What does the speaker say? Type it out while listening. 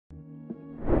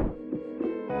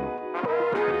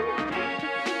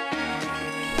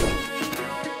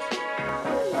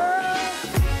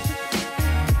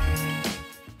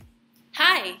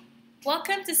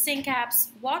Welcome to SyncApps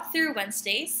Walkthrough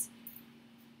Wednesdays.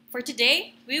 For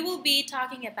today, we will be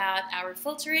talking about our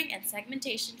filtering and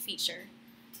segmentation feature.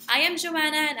 I am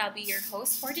Joanna and I'll be your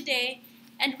host for today,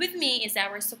 and with me is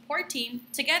our support team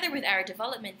together with our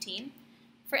development team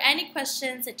for any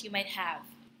questions that you might have.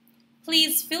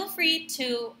 Please feel free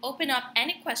to open up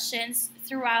any questions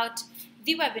throughout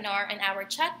the webinar in our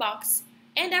chat box,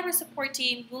 and our support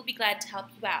team will be glad to help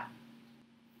you out.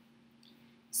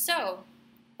 So,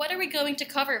 what are we going to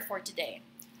cover for today?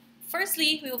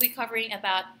 Firstly, we will be covering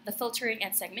about the filtering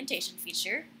and segmentation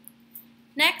feature.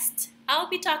 Next, I'll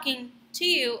be talking to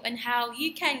you on how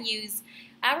you can use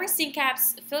our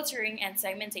SyncApps filtering and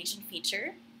segmentation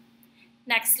feature.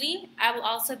 Nextly, I will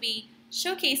also be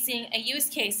showcasing a use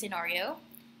case scenario.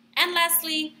 And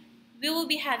lastly, we will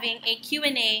be having a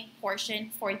Q&A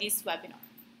portion for this webinar.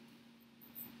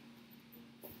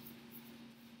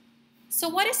 So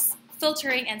what is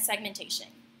filtering and segmentation?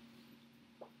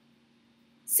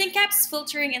 SyncApps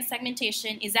filtering and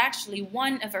segmentation is actually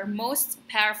one of our most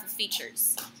powerful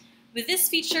features. With this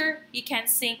feature, you can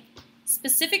sync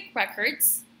specific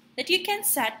records that you can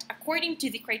set according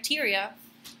to the criteria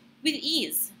with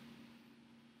ease.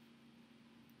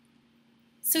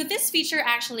 So this feature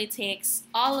actually takes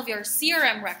all of your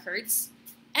CRM records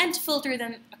and filter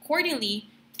them accordingly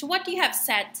to what you have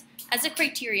set as a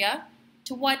criteria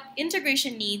to what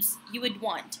integration needs you would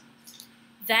want.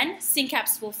 Then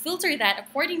SyncApps will filter that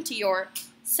according to your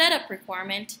setup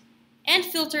requirement and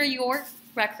filter your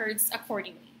records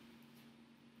accordingly.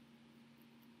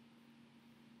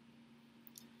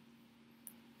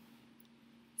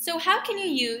 So how do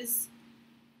you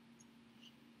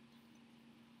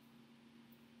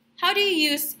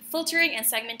use filtering and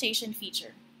segmentation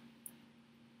feature?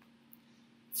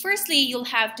 Firstly, you'll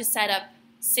have to set up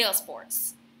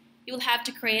Salesforce. You'll have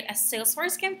to create a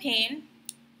Salesforce campaign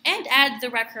and add the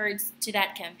records to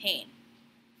that campaign.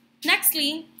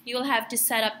 Nextly, you will have to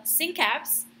set up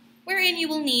SyncApps, wherein you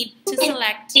will need to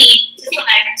select.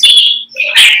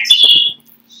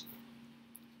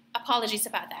 Apologies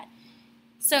about that.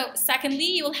 So, secondly,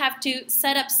 you will have to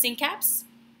set up SyncApps,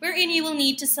 wherein you will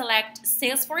need to select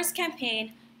Salesforce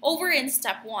campaign over in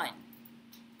step 1.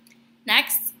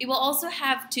 Next, you will also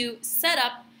have to set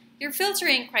up your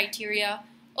filtering criteria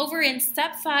over in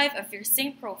step 5 of your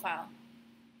sync profile.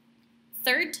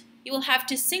 Third, you will have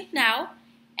to sync now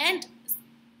and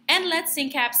let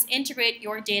SyncApps integrate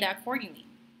your data accordingly.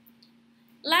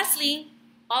 Lastly,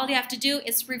 all you have to do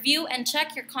is review and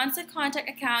check your constant contact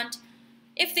account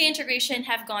if the integration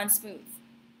have gone smooth.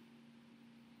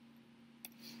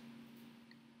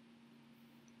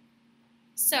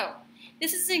 So,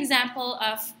 this is an example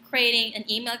of creating an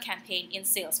email campaign in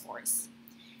Salesforce.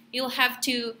 You'll have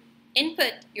to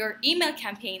input your email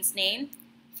campaign's name.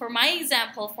 For my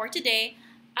example for today,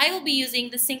 I will be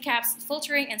using the SyncApps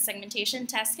filtering and segmentation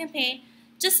test campaign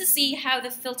just to see how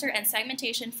the filter and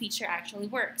segmentation feature actually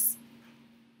works.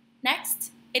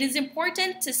 Next, it is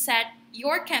important to set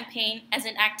your campaign as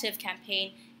an active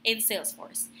campaign in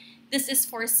Salesforce. This is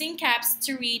for SyncApps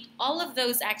to read all of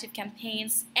those active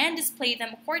campaigns and display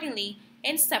them accordingly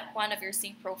in step 1 of your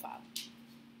sync profile.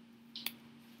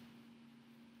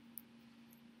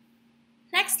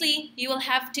 Nextly, you will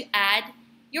have to add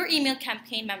your email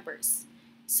campaign members.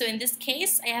 So in this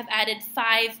case, I have added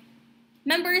 5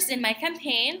 members in my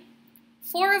campaign,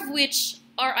 4 of which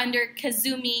are under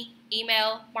Cazoomi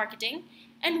email marketing,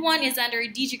 and 1 is under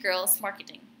DigiGirls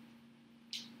marketing.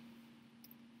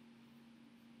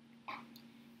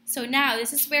 So now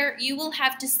this is where you will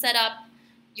have to set up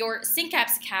your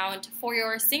SyncApps account for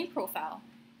your sync profile.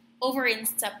 Over in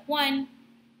step 1,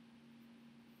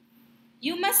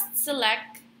 you must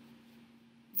select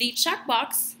the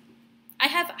checkbox I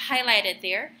have highlighted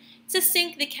there to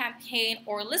sync the campaign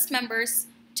or list members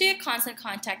to a constant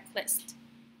contact list.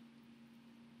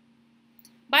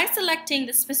 By selecting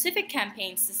the specific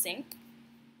campaigns to sync,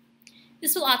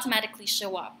 this will automatically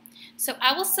show up. So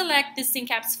I will select the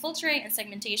SyncApps filtering and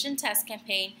segmentation test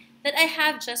campaign that I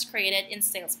have just created in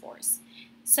Salesforce.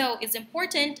 So it's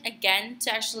important, again,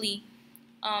 to actually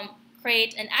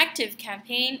create an active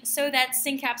campaign so that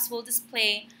SyncApps will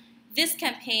display this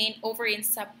campaign over in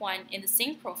step 1 in the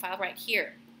sync profile right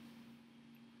here.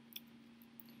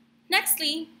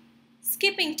 Nextly,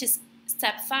 skipping to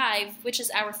step 5, which is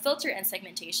our filter and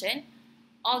segmentation,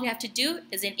 all you have to do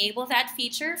is enable that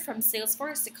feature from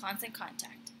Salesforce to constant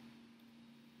contact.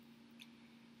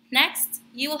 Next,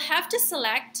 you will have to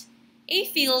select a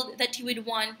field that you would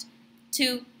want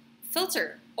to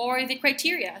filter or the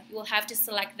criteria. You will have to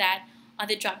select that on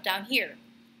the drop down here.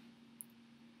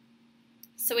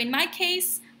 So in my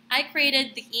case, I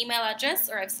created the email address,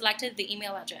 or I've selected the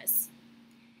email address.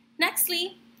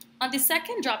 Nextly, on the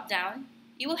second drop-down,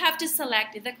 you will have to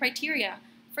select the criteria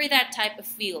for that type of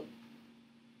field.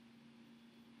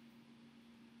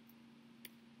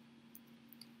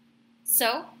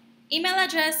 So, email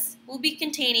address will be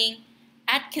containing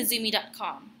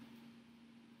 @Cazoomi.com.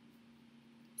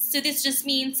 So this just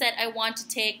means that I want to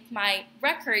take my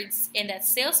records in that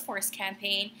Salesforce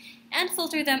campaign and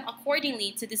filter them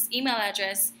accordingly to this email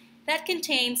address that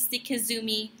contains the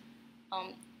Cazoomi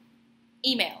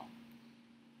email.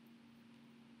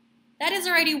 That is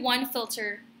already one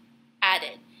filter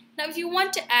added. Now, if you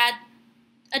want to add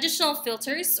additional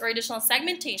filters or additional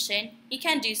segmentation, you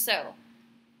can do so.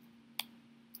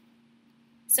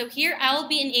 So here I will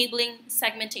be enabling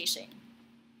segmentation.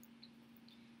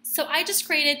 So I just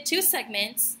created two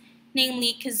segments,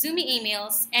 namely Cazoomi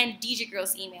emails and DJ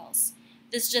Girls emails.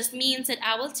 This just means that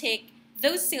I will take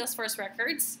those Salesforce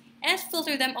records and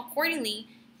filter them accordingly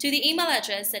to the email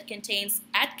address that contains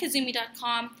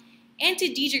 @Cazoomi.com and to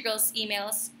DJ Girls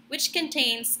emails, which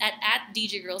contains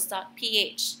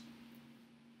 @djgirls.ph.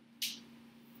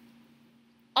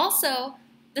 Also,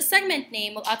 the segment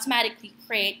name will automatically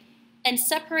create and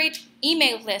separate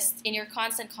email lists in your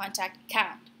constant contact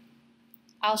account.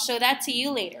 I'll show that to you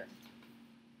later.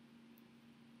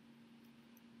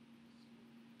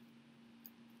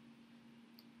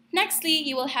 Nextly,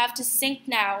 you will have to sync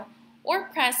now or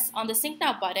press on the sync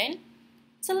now button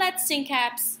to let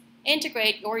SyncApps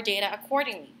integrate your data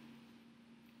accordingly.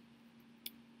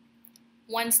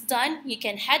 Once done, you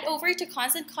can head over to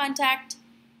Constant Contact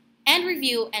and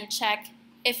review and check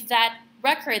if that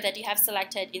record that you have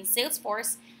selected in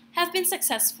Salesforce have been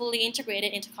successfully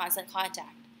integrated into Constant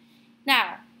Contact.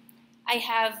 Now, I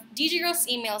have DJ Girls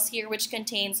emails here, which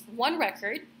contains one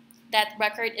record. That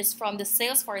record is from the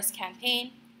Salesforce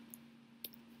campaign.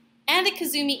 And the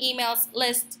Cazoomi emails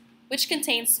list, which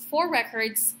contains 4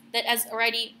 records that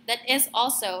is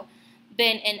also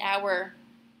been in our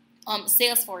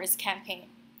Salesforce campaign.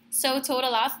 So a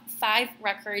total of 5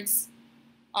 records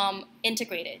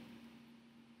integrated.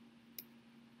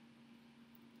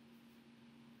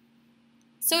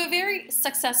 So a very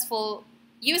successful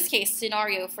use case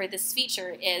scenario for this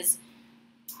feature is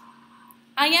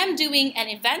I am doing an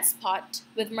event spot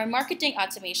with my marketing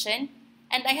automation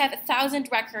and I have 1,000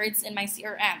 records in my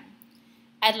CRM.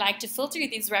 I'd like to filter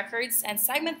these records and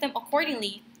segment them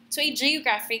accordingly to a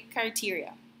geographic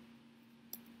criteria.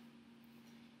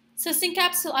 So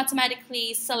SyncApps will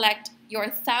automatically select your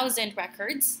 1,000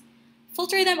 records,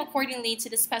 filter them accordingly to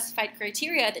the specified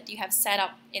criteria that you have set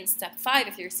up in step 5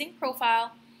 of your sync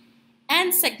profile,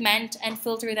 and segment and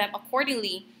filter them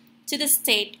accordingly to the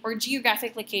state or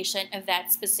geographic location of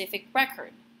that specific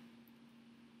record.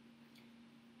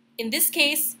 In this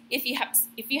case, if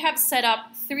you have set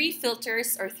up 3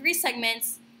 filters or 3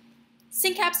 segments,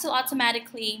 SyncApps will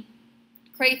automatically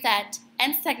create that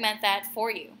and segment that for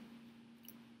you.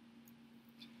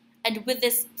 And with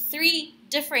this 3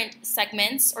 different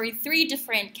segments or 3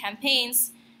 different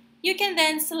campaigns, you can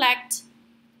then select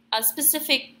a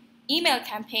specific email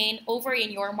campaign over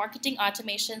in your marketing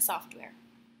automation software.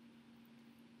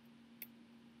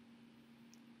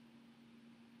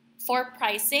 For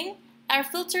pricing, our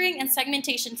filtering and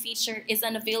segmentation feature is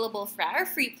unavailable for our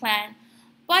free plan,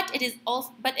 but it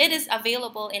is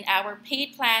available in our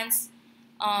paid plans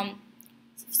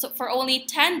so for only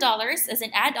 $10 as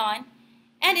an add-on,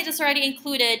 and it is already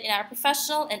included in our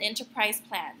professional and enterprise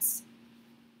plans.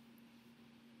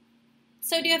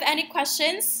 So do you have any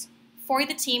questions for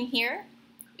the team here?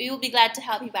 We will be glad to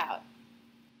help you out.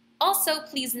 Also,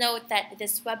 please note that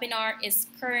this webinar is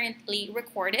currently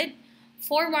recorded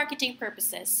for marketing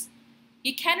purposes.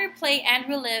 You can replay and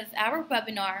relive our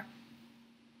webinar,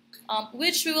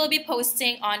 which we will be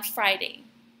posting on Friday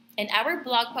in our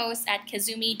blog post at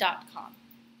Cazoomi.com.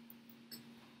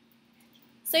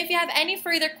 So if you have any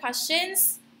further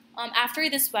questions after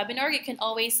this webinar, you can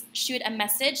always shoot a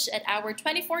message at our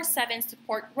 24/7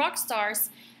 support rockstars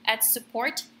at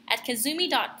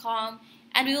support@Cazoomi.com,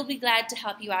 and we will be glad to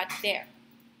help you out there.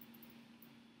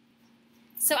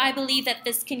 So I believe that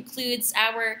this concludes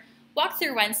our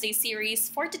Walkthrough Wednesday series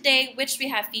for today, which we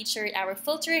have featured our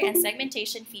filtering and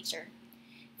segmentation feature.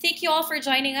 Thank you all for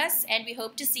joining us, and we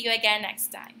hope to see you again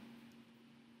next time.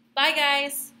 Bye,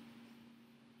 guys!